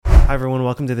Hi everyone,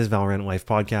 welcome to this Valorant Life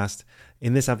Podcast.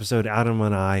 In this episode, Adam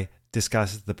and I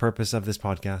discuss the purpose of this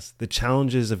podcast, the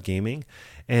challenges of gaming,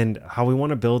 and how we want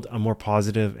to build a more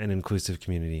positive and inclusive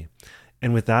community.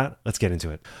 And with that, let's get into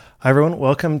it. Hi everyone,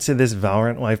 welcome to this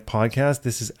Valorant Life Podcast.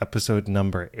 This is episode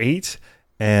number 8.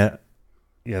 And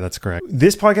yeah, that's correct.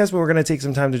 This podcast, we're going to take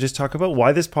some time to just talk about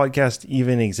why this podcast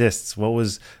even exists. What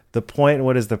was the point?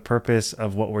 What is the purpose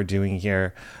of what we're doing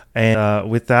here? And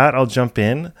with that, I'll jump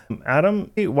in. Adam,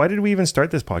 why did we even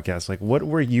start this podcast? Like, what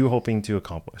were you hoping to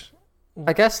accomplish?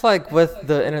 I guess like with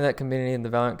the internet community and the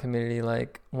Valorant community,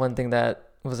 like one thing that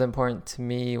was important to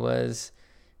me was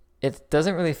it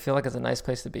doesn't really feel like it's a nice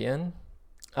place to be in.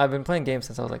 I've been playing games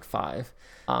since I was like 5.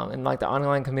 And like the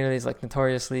online community is like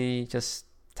notoriously just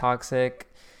toxic.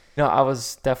 You know, I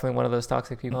was definitely one of those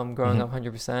toxic people growing up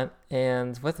 100%.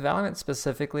 And with Valorant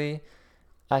specifically,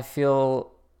 I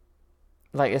feel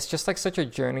like it's just like such a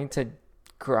journey to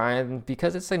grind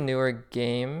because it's a newer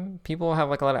game. People have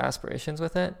like a lot of aspirations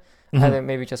with it, either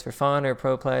maybe just for fun or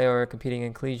pro play or competing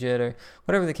in collegiate or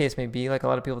whatever the case may be. Like a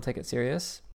lot of people take it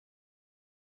serious.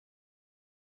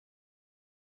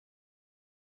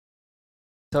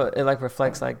 So it like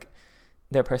reflects like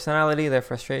their personality, their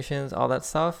frustrations, all that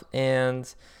stuff.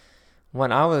 And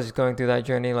when I was going through that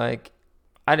journey, like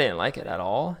I didn't like it at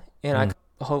all. And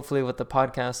I hopefully with the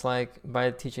podcast, like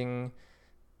by teaching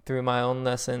through my own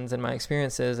lessons and my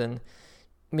experiences and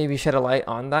maybe shed a light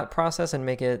on that process and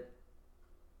make it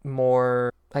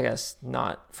more, I guess,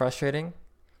 not frustrating.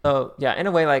 So yeah, in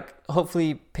a way, like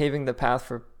hopefully paving the path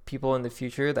for people in the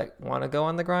future that want to go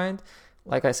on the grind.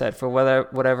 Like I said, for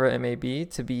whatever it may be,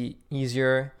 to be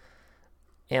easier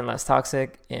and less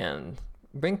toxic and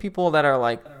bring people that are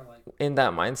like in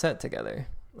that mindset together,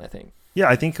 I think. Yeah,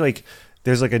 I think like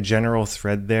there's like a general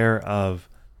thread there of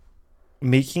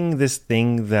making this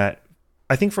thing that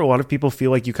I think for a lot of people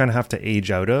feel like you kind of have to age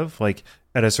out of. Like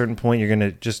at a certain point, you're going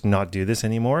to just not do this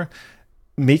anymore.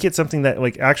 Make it something that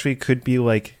like actually could be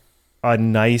like a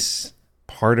nice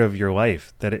part of your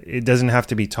life, that it doesn't have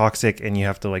to be toxic and you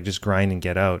have to like just grind and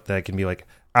get out. That it can be like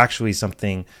actually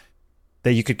something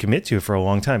that you could commit to for a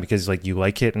long time because like you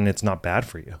like it and it's not bad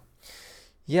for you.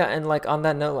 Yeah, and like on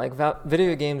that note, like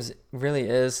video games really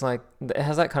is like, it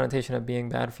has that connotation of being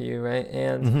bad for you, right?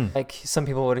 And like some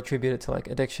people would attribute it to like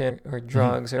addiction or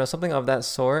drugs or something of that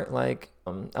sort. Like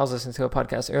I was listening to a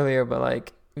podcast earlier, but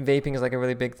like vaping is like a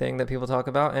really big thing that people talk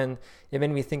about, and it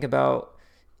made me think about,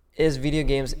 is video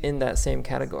games in that same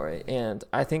category? And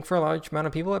I think for a large amount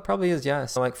of people, it probably is,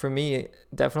 yes. Like for me,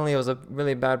 definitely it was a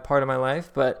really bad part of my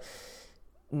life, but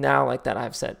now like that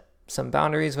I've set some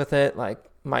boundaries with it, like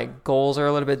my goals are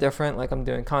a little bit different. Like I'm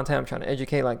doing content, I'm trying to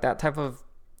educate, like that type of,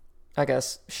 I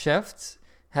guess, shift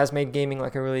has made gaming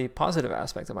like a really positive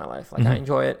aspect of my life. Like I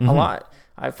enjoy it a lot.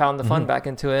 I found the fun back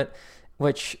into it,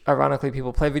 which ironically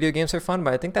people play video games for fun,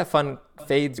 but I think that fun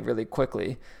fades really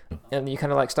quickly. And you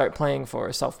kind of like start playing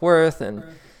for self-worth and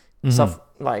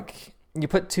like you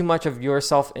put too much of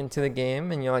yourself into the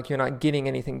game and you're not getting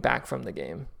anything back from the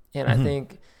game. And I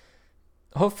think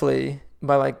hopefully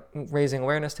by like raising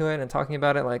awareness to it and talking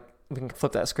about it, like we can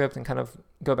flip that script and kind of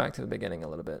go back to the beginning a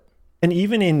little bit. And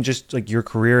even in just like your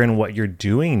career and what you're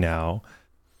doing now,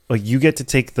 like you get to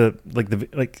take the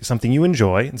something you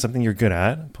enjoy and something you're good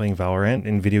at, playing Valorant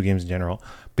and video games in general,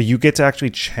 but you get to actually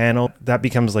channel that,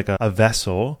 becomes like a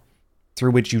vessel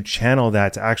through which you channel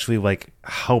that to actually like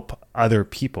help other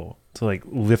people, to like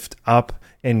lift up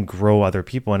and grow other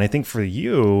people. And I think for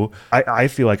you, I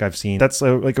feel like I've seen that's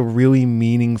like a really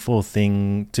meaningful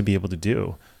thing to be able to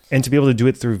do. And to be able to do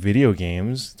it through video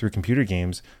games, through computer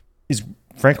games, is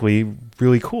frankly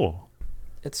really cool.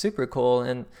 It's super cool.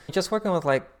 And just working with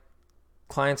like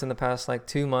clients in the past like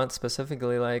 2 months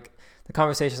specifically, like the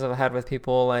conversations I've had with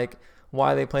people, like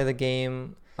why they play the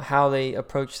game, how they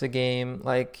approach the game,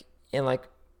 like, and like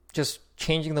just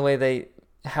changing the way they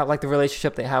have like the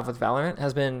relationship they have with Valorant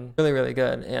has been really, really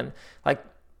good. And like,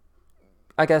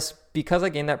 I guess because I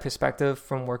gained that perspective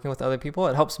from working with other people,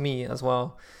 it helps me as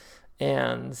well.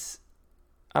 And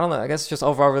I don't know, I guess it's just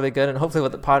overall really good. And hopefully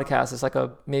with the podcast, it's like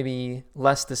a maybe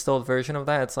less distilled version of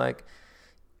that. It's like,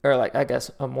 or like, I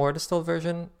guess a more distilled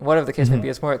version, whatever the case may be,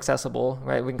 it's more accessible,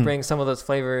 right? We can bring some of those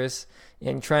flavors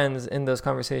and trends in those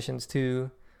conversations to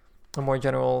a more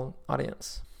general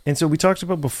audience. And so we talked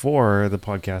about before the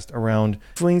podcast around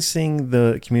influencing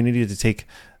the community to take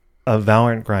a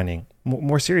Valorant grinding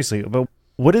more seriously. But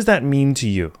what does that mean to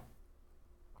you?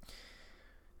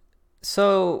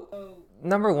 So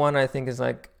number one, I think, is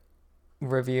like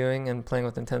reviewing and playing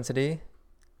with intensity.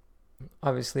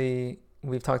 Obviously,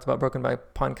 we've talked about Broken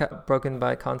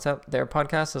by Concept. Their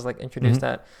podcast has like introduced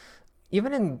that.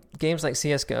 Even in games like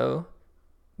CSGO,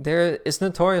 it's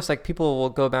notorious. Like people will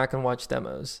go back and watch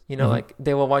demos, like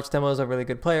they will watch demos of really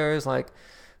good players, like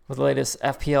with the latest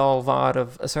FPL VOD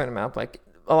of a certain map. Like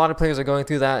a lot of players are going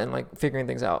through that and like figuring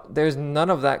things out. There's none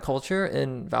of that culture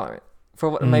in Valorant. For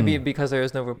what maybe because there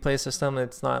is no replay system,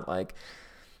 it's not like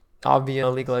obvious.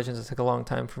 League of Legends, it took a long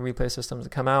time for replay systems to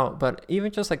come out. But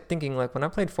even just like thinking, like when I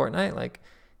played Fortnite, like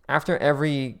after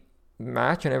every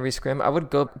match and every scrim, I would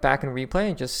go back and replay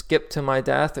and just skip to my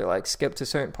death or like skip to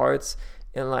certain parts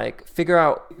and like figure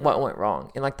out what went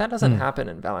wrong. And like that doesn't happen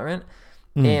in Valorant.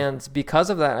 And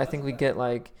because of that, I think we get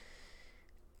like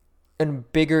a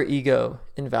bigger ego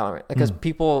in Valorant, because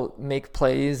people make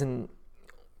plays and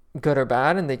good or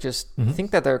bad and they just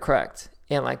think that they're correct,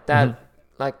 and like that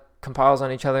like compiles on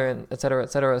each other and et cetera,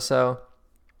 et cetera. So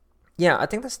yeah, I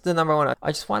think that's the number one.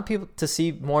 I just want people to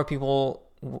see more people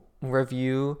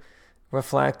review,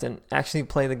 reflect, and actually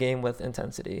play the game with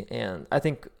intensity. And I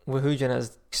think Woohoojin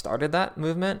has started that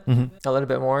movement a little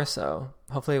bit more. So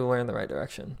hopefully we're in the right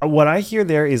direction. What I hear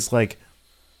there is like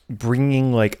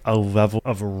bringing like a level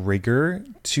of rigor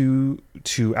to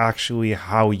actually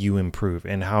how you improve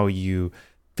and how you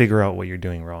figure out what you're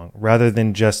doing wrong, rather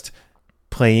than just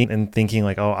playing and thinking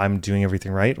like, oh, I'm doing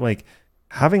everything right. Like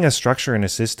having a structure and a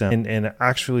system and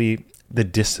actually the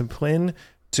discipline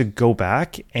to go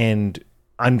back and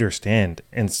understand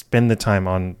and spend the time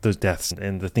on those deaths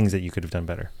and the things that you could have done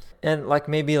better. And like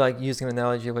maybe like using an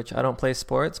analogy, which I don't play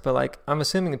sports, but like I'm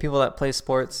assuming the people that play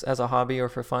sports as a hobby or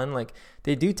for fun, like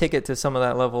they do take it to some of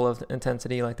that level of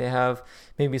intensity. Like they have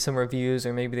maybe some reviews,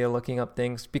 or maybe they're looking up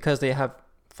things because they have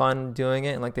fun doing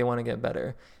it and like they want to get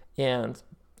better. And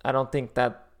I don't think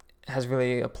that has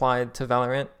really applied to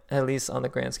Valorant, at least on the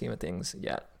grand scheme of things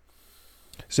yet.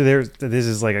 So this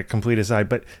is like a complete aside,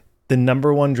 but the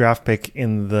number one draft pick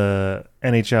in the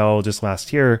NHL just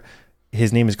last year,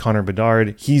 his name is Connor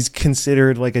Bedard. He's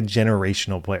considered like a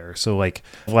generational player. So like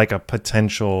a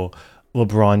potential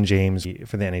LeBron James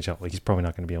for the NHL. Like he's probably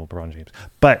not going to be a LeBron James,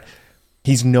 but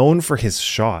he's known for his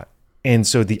shot. And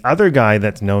so the other guy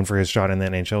that's known for his shot in the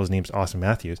NHL, his name's Austin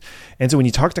Matthews. And so when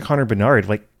you talk to Connor Bedard,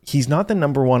 like he's not the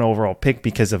number one overall pick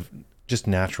because of just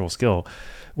natural skill.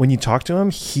 When you talk to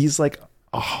him, he's like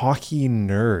a hockey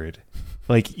nerd.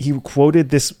 Like he quoted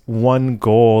this one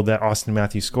goal that Austin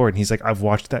Matthews scored, and he's like, I've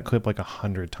watched that clip like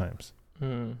 100 times.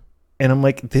 And I'm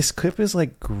like, this clip is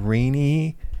like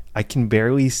grainy. I can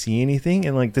barely see anything.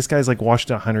 And like this guy's like watched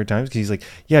it 100 times because he's like,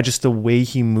 yeah, just the way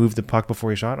he moved the puck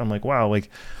before he shot. I'm like, wow, like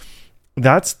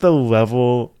that's the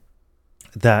level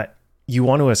that you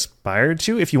want to aspire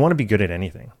to if you want to be good at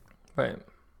anything. Right.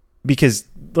 Because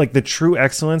like the true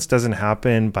excellence doesn't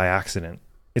happen by accident.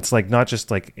 It's like not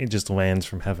just like it just lands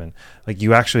from heaven. Like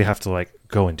you actually have to like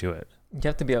go and do it. You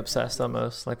have to be obsessed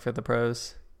almost, like for the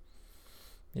pros.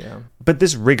 Yeah. But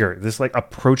this rigor, this like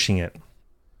approaching it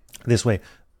this way,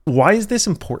 why is this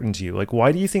important to you? Like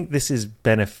why do you think this is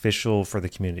beneficial for the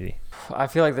community? I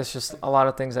feel like there's just a lot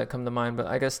of things that come to mind, but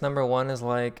I guess number one is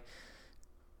like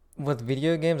with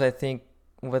video games, I think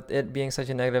with it being such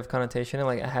a negative connotation and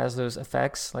like it has those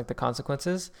effects, like the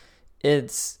consequences,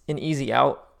 it's an easy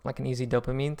out, like an easy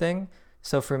dopamine thing.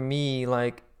 So for me,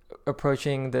 like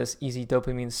approaching this easy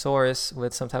dopamine source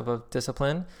with some type of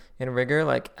discipline and rigor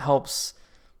like helps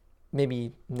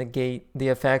maybe negate the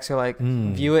effects, or like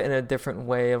view it in a different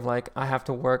way of like I have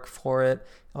to work for it,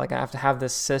 like I have to have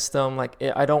this system. Like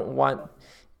I don't want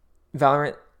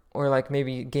Valorant or like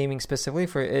maybe gaming specifically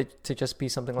for it to just be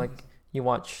something like you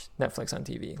watch Netflix on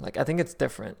TV. Like I think it's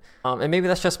different, and maybe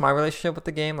that's just my relationship with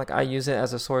the game. Like I use it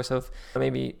as a source of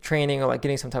maybe training or like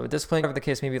getting some type of discipline. Whatever the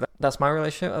case, maybe that's my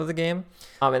relationship of the game,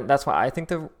 and that's why I think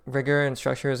the rigor and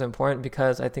structure is important,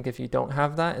 because I think if you don't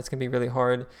have that, it's gonna be really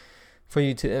hard for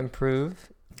you to improve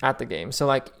at the game. So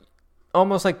like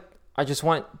almost like I just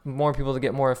want more people to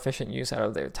get more efficient use out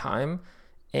of their time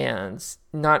and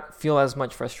not feel as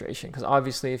much frustration, because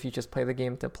obviously if you just play the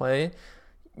game to play,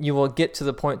 you will get to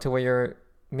the point to where your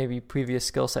maybe previous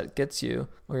skill set gets you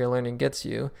or your learning gets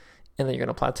you, and then you're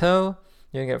going to plateau,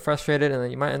 you're going to get frustrated, and then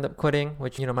you might end up quitting,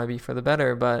 which might be for the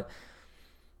better. But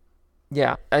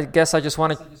yeah, I guess I just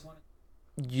want to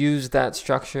use that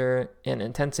structure and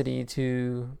intensity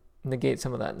to negate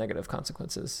some of that negative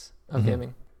consequences of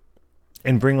gaming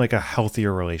and bring like a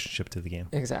healthier relationship to the game.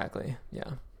 Exactly.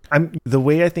 Yeah. The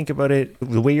way I think about it,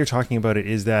 the way you're talking about it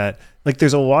is that like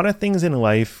there's a lot of things in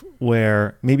life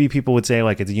where maybe people would say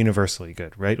like it's universally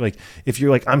good, right? Like if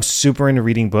you're like, I'm super into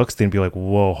reading books, then be like,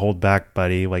 whoa, hold back,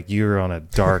 buddy. Like you're on a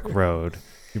dark road.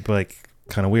 You'd be like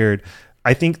kind of weird.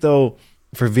 I think though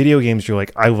for video games, you're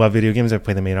like, I love video games. I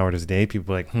play them 8 hours a day.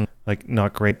 People are like, like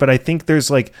not great. But I think there's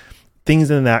like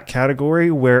things in that category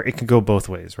where it can go both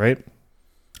ways, right?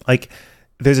 Like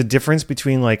there's a difference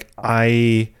between like,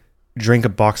 I drink a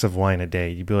box of wine a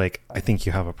day. You'd be like, I think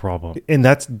you have a problem. And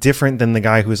that's different than the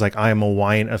guy who's like, I'm a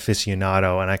wine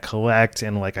aficionado and I collect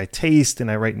and like I taste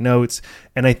and I write notes.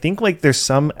 And I think like there's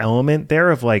some element there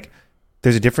of like,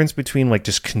 there's a difference between like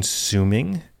just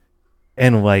consuming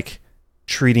and like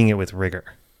treating it with rigor.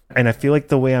 And I feel like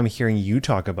the way I'm hearing you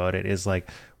talk about it is like,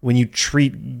 when you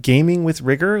treat gaming with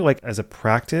rigor, like as a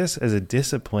practice, as a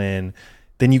discipline,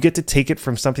 then you get to take it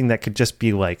from something that could just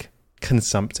be like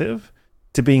consumptive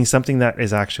to being something that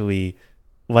is actually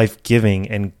life-giving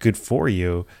and good for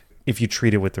you if you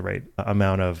treat it with the right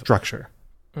amount of structure.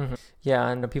 Mm-hmm. Yeah,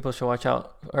 and people should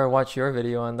watch your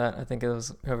video on that. I think it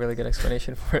was a really good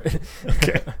explanation for it.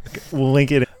 Okay. We'll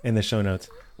link it in the show notes.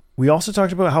 We also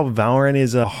talked about how Valorant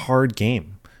is a hard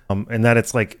game, and that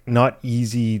it's like not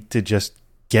easy to just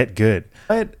get good.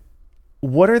 But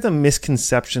what are the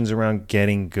misconceptions around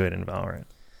getting good in Valorant?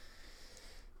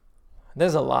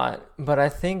 There's a lot, but I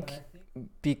think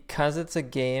because it's a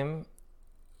game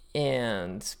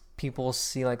and people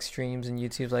see like streams and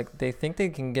YouTube, like they think they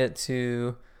can get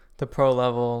to the pro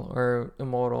level or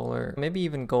immortal or maybe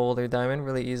even gold or diamond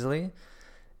really easily.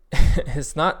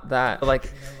 It's not that.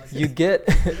 Like you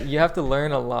have to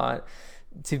learn a lot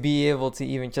to be able to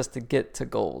even just to get to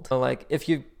gold. So like if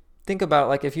you think about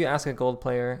like if you ask a gold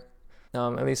player,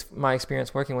 at least my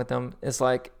experience working with them is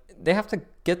like they have to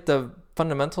get the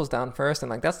fundamentals down first, and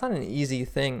like that's not an easy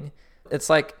thing. It's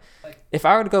like if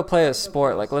I were to go play a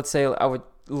sport, like let's say I would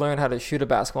learn how to shoot a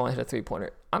basketball and hit a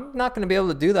three-pointer, I'm not going to be able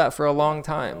to do that for a long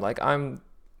time. Like I'm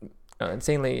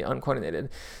insanely uncoordinated.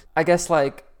 I guess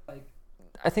like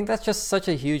I think that's just such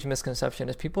a huge misconception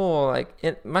is people will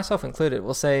like, myself included,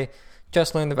 will say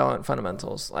just learn the Valorant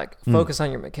fundamentals, like focus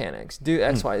on your mechanics, do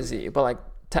X, Y, Z. But like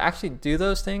to actually do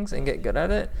those things and get good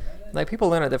at it, like people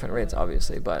learn at different rates,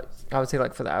 obviously. But I would say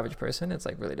like for the average person, it's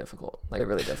like really difficult.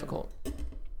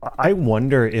 I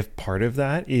wonder if part of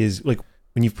that is like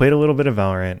when you've played a little bit of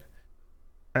Valorant,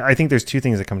 I think there's two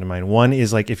things that come to mind. One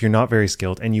is like if you're not very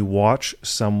skilled and you watch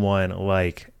someone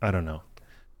like, I don't know,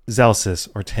 Zelsis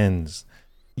or Tens,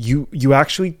 you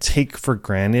actually take for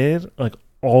granted like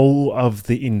all of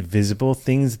the invisible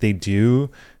things they do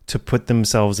to put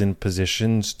themselves in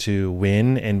positions to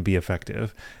win and be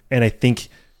effective. And I think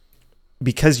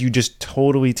because you just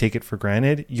totally take it for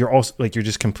granted, you're also like, you're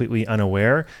just completely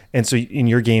unaware. And so in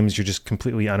your games, you're just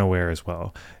completely unaware as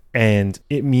well. And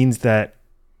it means that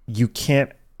you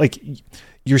can't, like,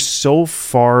 you're so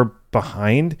far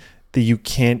behind that you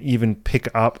can't even pick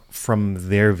up from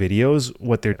their videos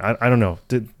what they're, I don't know.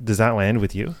 Does that land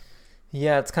with you?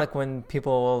 Yeah, it's kind of like when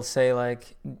people will say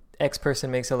like X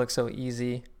person makes it look so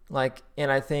easy. Like,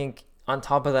 and I think on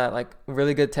top of that, like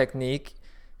really good technique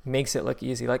makes it look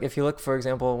easy. Like if you look, for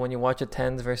example, when you watch a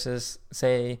Tens versus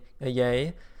say a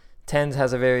Yay, Tens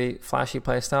has a very flashy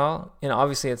play style, and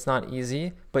obviously it's not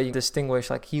easy, but you distinguish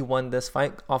like he won this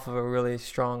fight off of a really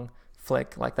strong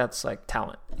flick. Like that's like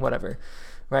talent, whatever,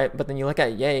 right? But then you look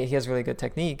at Yay, he has really good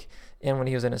technique, and when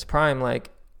he was in his prime,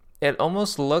 like it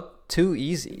almost looked too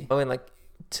easy. And like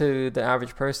to the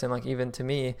average person, like even to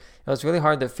me, it was really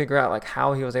hard to figure out like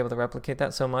how he was able to replicate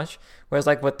that so much. Whereas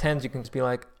like with Tens, you can just be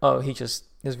like, oh, he just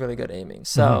is really good aiming.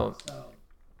 So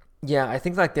yeah, I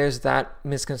think like there's that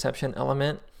misconception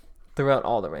element throughout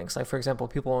all the ranks. Like for example,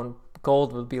 people on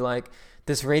gold would be like,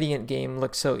 this Radiant game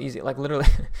looks so easy. Like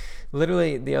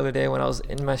literally the other day when I was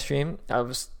in my stream, I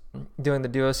was doing the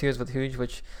duo series with Huge,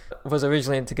 which was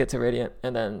originally to get to Radiant,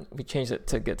 and then we changed it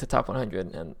to get to top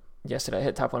 100, and yesterday I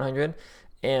hit top 100.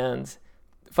 And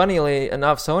funnily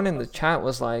enough, someone in the chat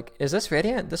was like, is this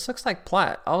Radiant? This looks like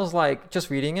Plat. I was like just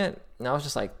reading it, and I was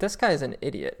just like, this guy's an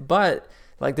idiot. But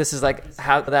like this is like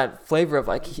how that flavor of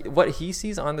like what he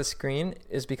sees on the screen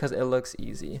is because it looks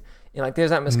easy. And like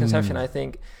there's that misconception, I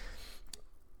think,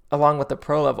 along with the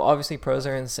pro level. Obviously pros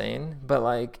are insane, but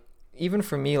like even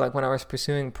for me, like when I was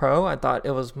pursuing pro, I thought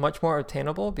it was much more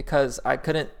attainable because I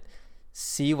couldn't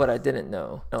see what I didn't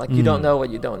know. Like you don't know what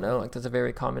you don't know. Like that's a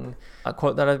very common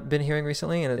quote that I've been hearing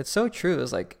recently, and it's so true.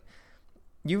 It's like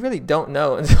you really don't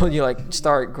know until you like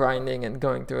start grinding and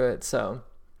going through it. So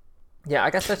yeah, I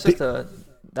guess that's just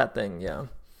that thing. Yeah,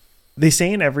 they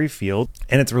say in every field,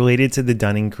 and it's related to the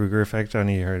Dunning-Kruger effect. I don't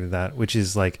know if you heard of that, which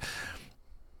is like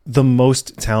the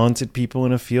most talented people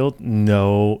in a field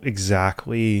know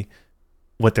exactly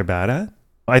what they're bad at.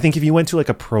 I think if you went to like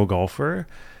a pro golfer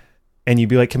and you'd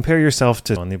be like, compare yourself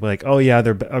to, and they'd be like, oh yeah,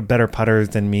 they're better putters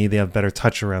than me. They have better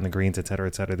touch around the greens, et cetera,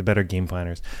 et cetera. They're better game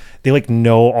planners. They like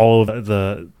know all of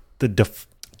the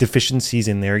deficiencies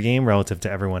in their game relative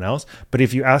to everyone else. But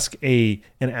if you ask an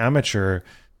amateur,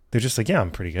 they're just like, yeah, I'm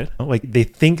pretty good. Like they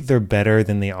think they're better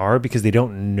than they are because they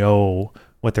don't know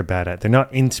what they're bad at. They're not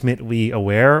intimately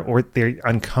aware, or they're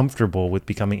uncomfortable with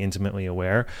becoming intimately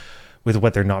aware with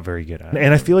what they're not very good at.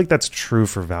 And I feel like that's true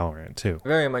for Valorant too.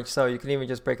 Very much so. You can even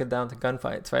just break it down to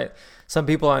gunfights, right? Some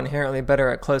people are inherently better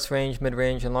at close range, mid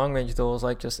range, and long range duels,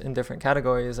 like just in different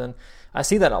categories. And I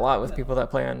see that a lot with people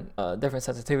that play on different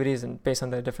sensitivities and based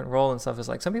on their different role and stuff. Is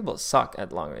like some people suck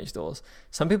at long range duels.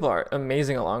 Some people are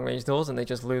amazing at long range duels and they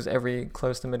just lose every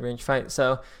close to mid range fight.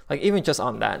 So like even just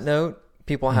on that note,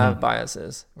 people have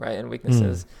biases, right, and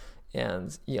weaknesses.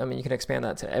 And I mean, you can expand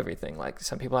that to everything. Like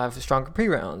some people have stronger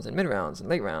pre-rounds and mid-rounds and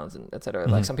late rounds and et cetera.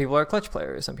 Like some people are clutch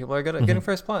players. Some people are good at getting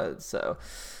first blood. So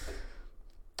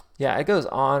yeah, it goes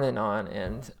on.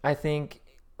 And I think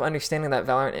understanding that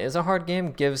Valorant is a hard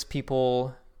game gives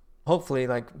people, hopefully,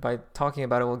 like by talking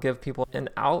about it, will give people an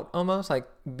out almost, like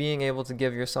being able to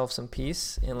give yourself some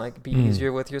peace and like be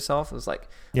easier with yourself. It's like,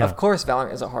 of course,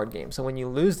 Valorant is a hard game. So when you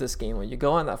lose this game, when you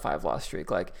go on that 5-loss streak,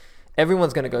 like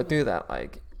everyone's going to go through that.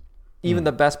 Like, even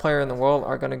the best player in the world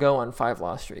are going to go on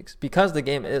 5-loss streaks because the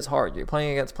game is hard. You're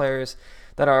playing against players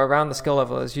that are around the skill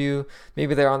level as you.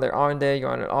 Maybe they're on their on day,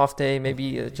 you're on an off day.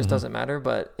 Maybe it just doesn't matter,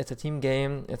 but it's a team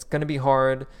game. It's going to be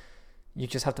hard. You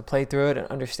just have to play through it and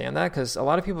understand that, because a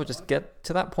lot of people just get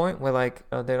to that point where like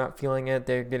they're not feeling it.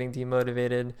 They're getting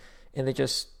demotivated and they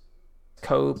just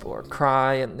cope or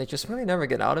cry and they just really never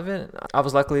get out of it. I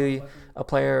was luckily a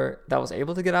player that was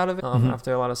able to get out of it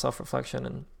after a lot of self-reflection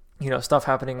and stuff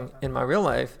happening in my real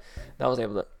life that I was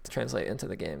able to translate into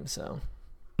the game. So,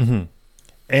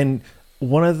 and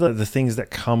one of the things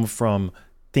that come from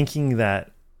thinking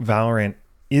that Valorant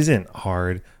isn't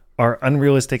hard are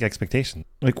unrealistic expectations.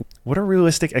 Like, what are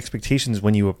realistic expectations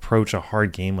when you approach a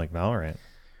hard game like Valorant?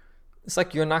 It's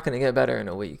like you're not going to get better in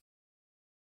a week.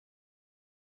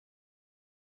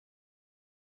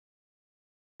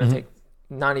 It'll take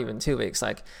not even 2 weeks.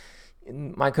 Like,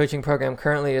 my coaching program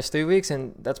currently is 3 weeks,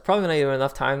 and that's probably not even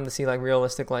enough time to see like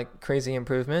realistic, like crazy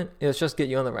improvement. It's just get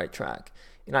you on the right track.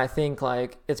 And I think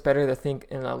like it's better to think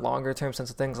in a longer term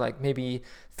sense of things, like maybe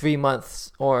 3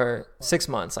 months or 6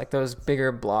 months, like those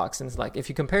bigger blocks. And like if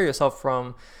you compare yourself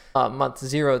from month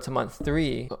 0 to month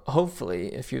 3, hopefully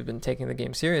if you've been taking the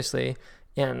game seriously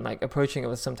and like approaching it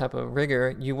with some type of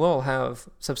rigor, you will have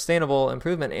sustainable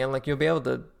improvement, and like you'll be able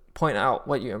to point out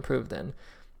what you improved in.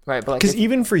 Right, but because like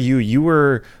even for you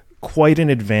were quite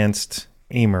an advanced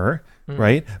aimer,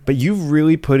 right? But you've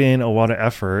really put in a lot of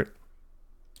effort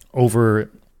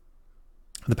over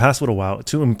the past little while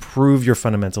to improve your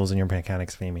fundamentals and your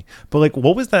mechanics of aiming. But like,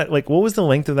 what was that? Like, what was the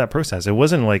length of that process? It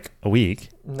wasn't like a week.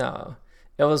 No,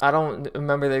 it was. I don't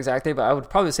remember the exact date, but I would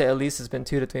probably say at least it's been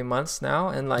 2 to 3 months now.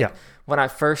 And like when I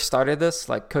first started this,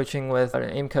 like coaching with an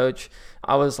aim coach,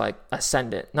 I was like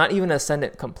ascendant, not even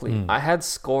ascendant complete. I had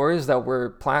scores that were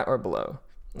plat or below.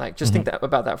 Like just think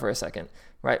about that for a second,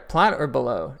 right? Plat or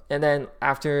below. And then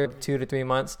after 2 to 3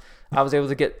 months, I was able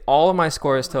to get all of my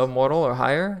scores to immortal or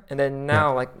higher. And then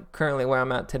now, like currently where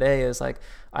I'm at today is like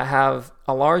I have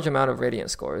a large amount of radiant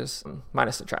scores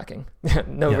minus the tracking.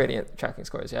 No radiant tracking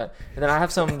scores yet. And then I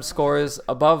have some scores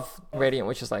above radiant,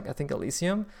 which is like I think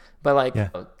Elysium, but like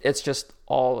it's just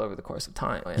all over the course of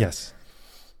time. And yes.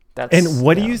 And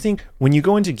what do you think when you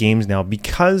go into games now,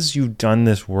 because you've done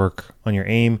this work on your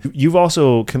aim, you've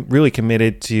also really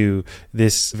committed to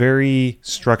this very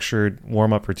structured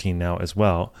warm-up routine now as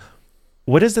well.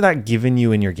 What has that given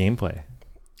you in your gameplay?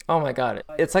 Oh my God.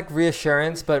 It's like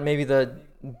reassurance, but maybe the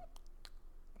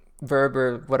verb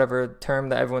or whatever term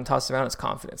that everyone tosses around is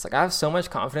confidence. Like I have so much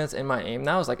confidence in my aim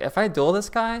now. It's like if I duel this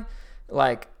guy,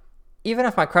 like even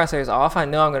if my crosshair is off, I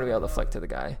know I'm going to be able to flick to the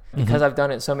guy because I've done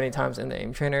it so many times in the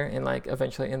aim trainer and like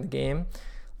eventually in the game.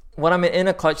 When I'm in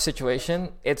a clutch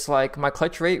situation, it's like my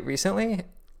clutch rate recently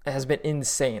has been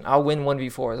insane. I'll win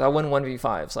 1v4s. I'll win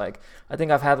 1v5s. Like I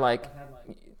think I've had like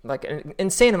an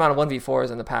insane amount of 1v4s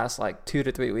in the past like 2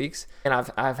 to 3 weeks. And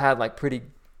I've had like pretty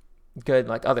good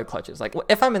like other clutches. Like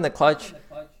if I'm in the clutch,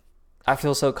 I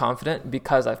feel so confident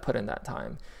because I've put in that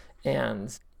time.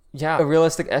 And yeah, a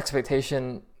realistic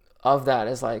expectation of that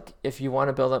is like if you want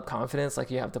to build up confidence, like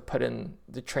you have to put in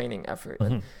the training effort.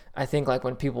 And I think like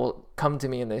when people come to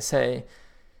me and they say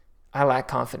I lack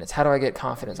confidence, how do I get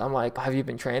confidence? I'm like, have you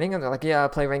been training? And they're like, yeah, I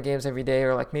play ranked games every day,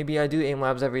 or like maybe I do aim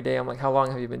labs every day. I'm like, how long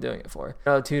have you been doing it for?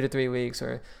 2 to 3 weeks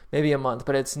or maybe a month,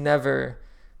 but it's never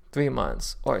 3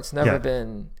 months or it's never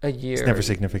been a year. It's never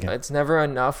significant. It's never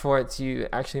enough for it to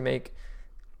actually make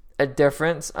a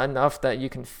difference enough that you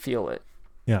can feel it.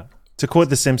 Yeah, to quote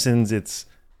The Simpsons, it's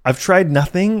I've tried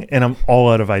nothing and I'm all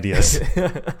out of ideas.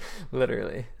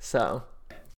 Literally. So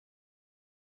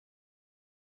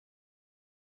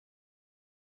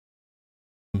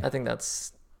I think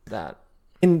that's that.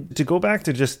 And to go back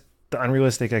to just the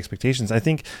unrealistic expectations. I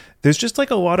think there's just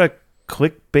like a lot of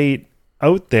clickbait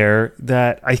out there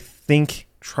that I think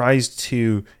tries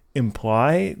to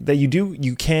imply that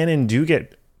you can and do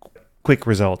get quick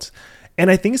results. And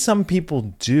I think some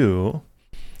people do,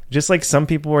 just like some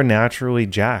people are naturally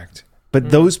jacked. But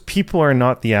those people are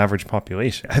not the average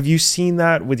population. Have you seen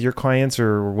that with your clients,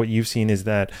 or what you've seen is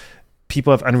that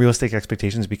people have unrealistic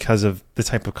expectations because of the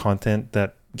type of content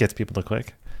that gets people to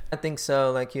click? I think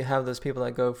so. Like you have those people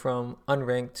that go from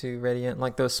unranked to radiant,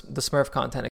 like the Smurf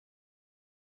content.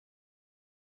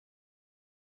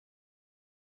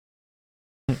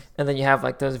 And then you have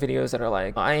like those videos that are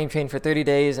like, I aim trained for 30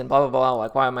 days and blah, blah, blah.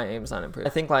 Like, why are my aims not improved? I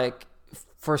think like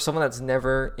for someone that's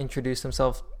never introduced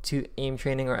himself to aim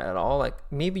training or at all, like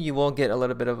maybe you will get a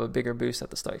little bit of a bigger boost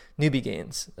at the start. Newbie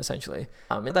gains, essentially.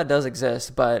 And that does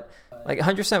exist, but like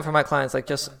 100% for my clients, like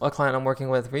just a client I'm working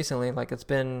with recently, like it's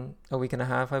been a week and a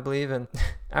half, I believe. And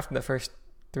after the first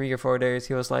 3 or 4 days,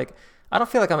 he was like, I don't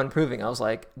feel like I'm improving. I was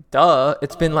like, duh,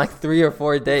 it's been like 3 or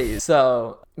 4 days.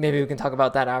 So maybe we can talk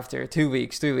about that after 2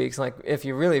 weeks, 3 weeks. Like if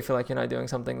you really feel like you're not doing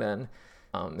something, then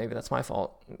maybe that's my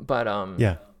fault. But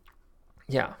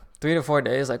yeah, 3 to 4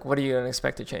 days, like what are you going to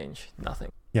expect to change?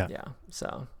 Nothing. Yeah.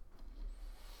 So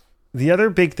the other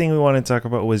big thing we want to talk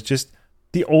about was just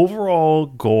the overall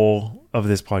goal of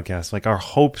this podcast, like our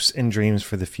hopes and dreams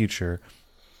for the future.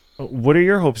 What are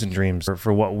your hopes and dreams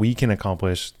for what we can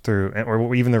accomplish through,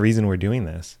 or even the reason we're doing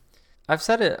this? I've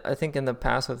said it, I think, in the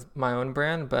past with my own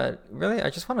brand, but really I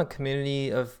just want a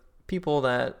community of people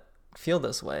that feel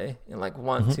this way and like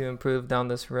want to improve down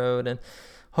this road, and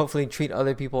hopefully treat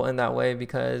other people in that way,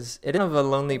 because it is a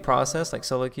lonely process, like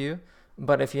solo queue.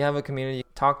 But if you have a community you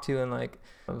talk to and like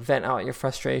vent out your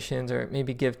frustrations or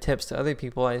maybe give tips to other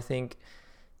people, I think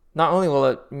not only will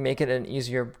it make it an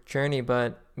easier journey,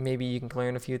 but maybe you can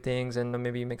learn a few things and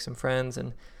maybe you make some friends.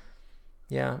 And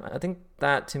yeah, I think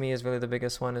that to me is really the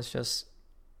biggest one, is just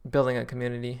building a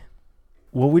community.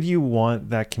 What would you want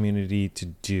that community to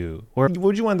do? Or what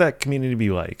would you want that community to be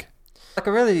like? Like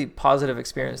a really positive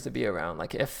experience to be around.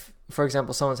 Like if, for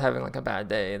example, someone's having like a bad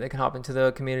day, they can hop into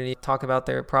the community, talk about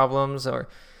their problems or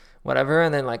whatever,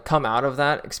 and then like come out of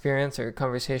that experience or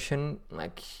conversation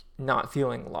like not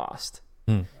feeling lost.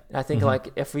 And I think like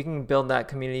if we can build that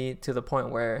community to the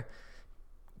point where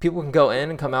people can go in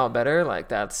and come out better, like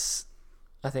that's,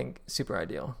 I think, super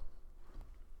ideal.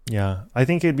 Yeah, I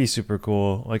think it'd be super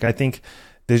cool. Like I think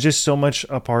there's just so much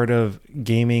a part of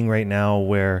gaming right now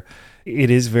where it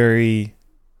is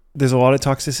there's a lot of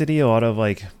toxicity, a lot of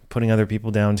like putting other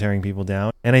people down, tearing people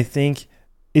down. And I think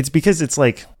it's because it's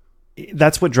like,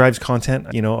 that's what drives content,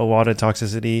 a lot of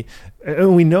toxicity.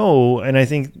 And we know, and I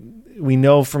think we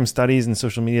know from studies and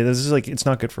social media, this is like, it's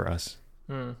not good for us.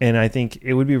 And I think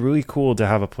it would be really cool to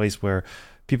have a place where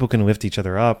people can lift each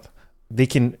other up. They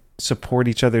can support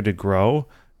each other to grow,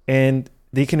 and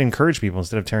they can encourage people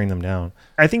instead of tearing them down.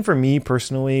 I think for me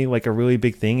personally, like a really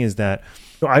big thing is that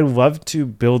I love to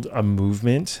build a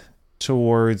movement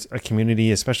towards a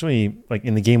community, especially like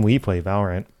in the game we play,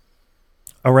 Valorant,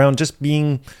 around just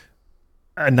being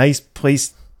a nice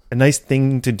place, a nice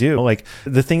thing to do. Like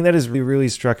the thing that has really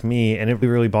struck me, and it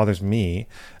really bothers me,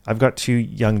 I've got 2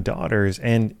 young daughters,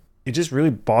 and it just really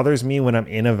bothers me when I'm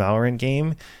in a Valorant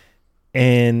game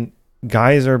and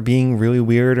guys are being really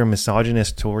weird or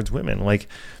misogynist towards women. Like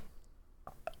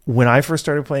when I first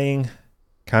started playing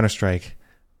Counter-Strike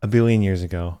a billion years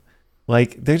ago,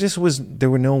 like there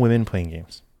were no women playing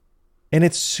games. And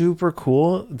it's super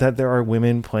cool that there are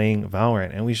women playing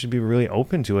Valorant, and we should be really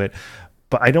open to it.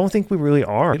 But I don't think we really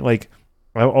are. Like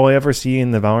all I ever see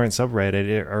in the Valorant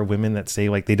subreddit are women that say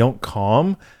like they don't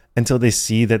calm until they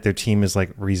see that their team is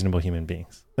like reasonable human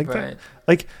beings. Like right.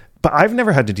 But I've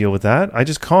never had to deal with that. I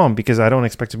just calm because I don't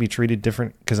expect to be treated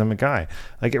different because I'm a guy.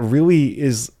 Like it really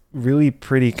is really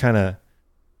pretty kind of,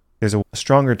 there's a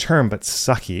stronger term, but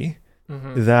sucky,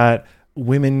 that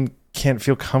women can't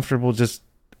feel comfortable just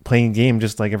playing a game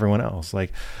just like everyone else.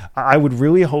 Like I would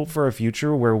really hope for a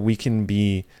future where we can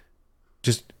be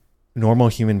just normal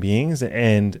human beings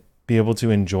and be able to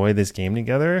enjoy this game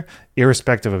together,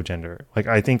 irrespective of gender. Like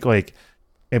I think like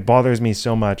it bothers me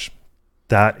so much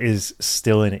that is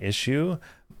still an issue,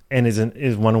 and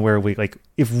is one where we like,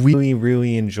 if we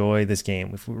really enjoy this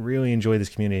game, if we really enjoy this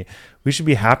community, we should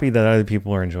be happy that other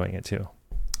people are enjoying it too.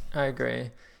 I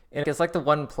agree. And it's like the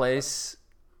one place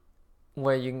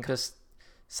where you can just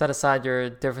set aside your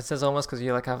differences almost, because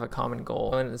you like have a common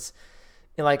goal, and it's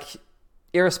like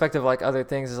irrespective of like other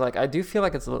things, is like I do feel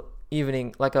like it's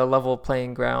evening, like a level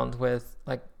playing ground with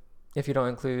like, if you don't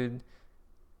include,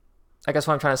 I guess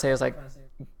what I'm trying to say is like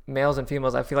males and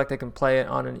females, I feel like they can play it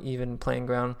on an even playing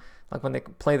ground. like when they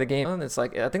play the game. And it's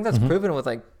like, I think that's proven with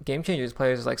like Game Changers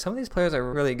players. Like some of these players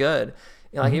are really good.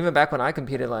 You know, like even back when I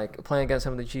competed, like playing against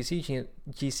some of the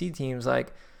GC teams,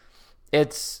 like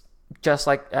it's just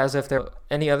like as if they're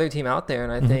any other team out there.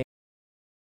 And I think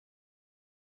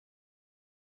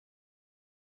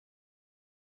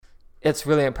it's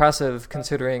really impressive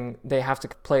considering they have to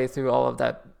play through all of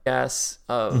that BS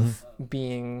of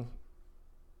being,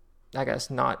 I guess,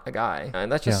 not a guy.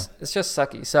 And that's just, it's just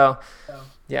sucky. So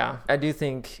yeah, I do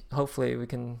think hopefully we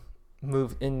can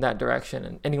move in that direction,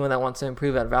 and anyone that wants to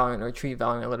improve at Valorant or treat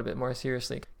Valorant a little bit more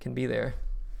seriously can be there.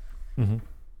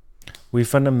 We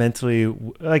fundamentally,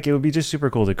 like, it would be just super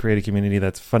cool to create a community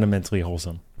that's fundamentally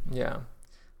wholesome. Yeah.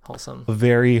 Wholesome. A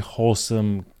very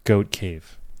wholesome goat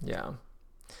cave. Yeah.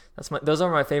 Those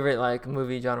are my favorite like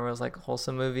movie genres, like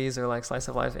wholesome movies or like slice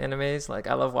of life animes. Like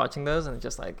I love watching those and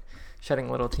just like shedding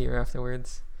a little tear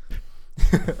afterwards.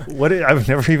 I've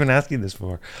never even asked you this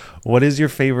before. What is your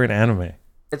favorite anime?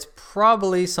 It's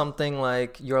probably something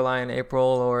like Your Lie in April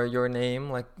or Your Name,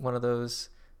 like one of those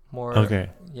more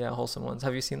wholesome ones.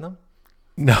 Have you seen them?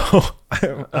 No.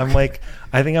 I'm like,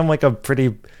 I think I'm like a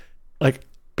pretty like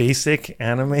basic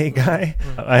anime guy.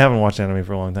 I haven't watched anime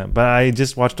for a long time, but I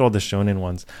just watched all the shonen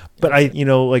ones. But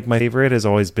like my favorite has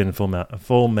always been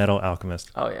Full Metal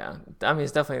Alchemist. Oh yeah, I mean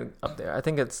it's definitely up there. I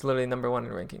think it's literally number 1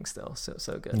 in ranking still.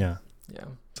 So good. Yeah.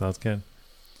 So that's good.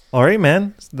 All right,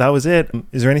 man. That was it.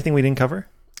 Is there anything we didn't cover?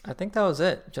 I think that was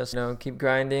it. Just keep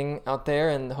grinding out there,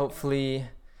 and hopefully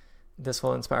this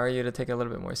will inspire you to take it a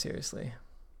little bit more seriously.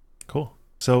 Cool.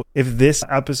 So if this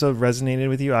episode resonated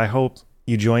with you, I hope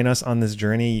you join us on this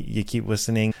journey, you keep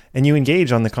listening, and you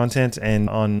engage on the content and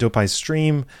on Dopai's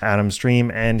stream, Adam's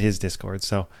stream, and his Discord.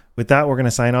 So with that, we're going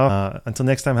to sign off. Until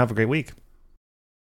next time, have a great week.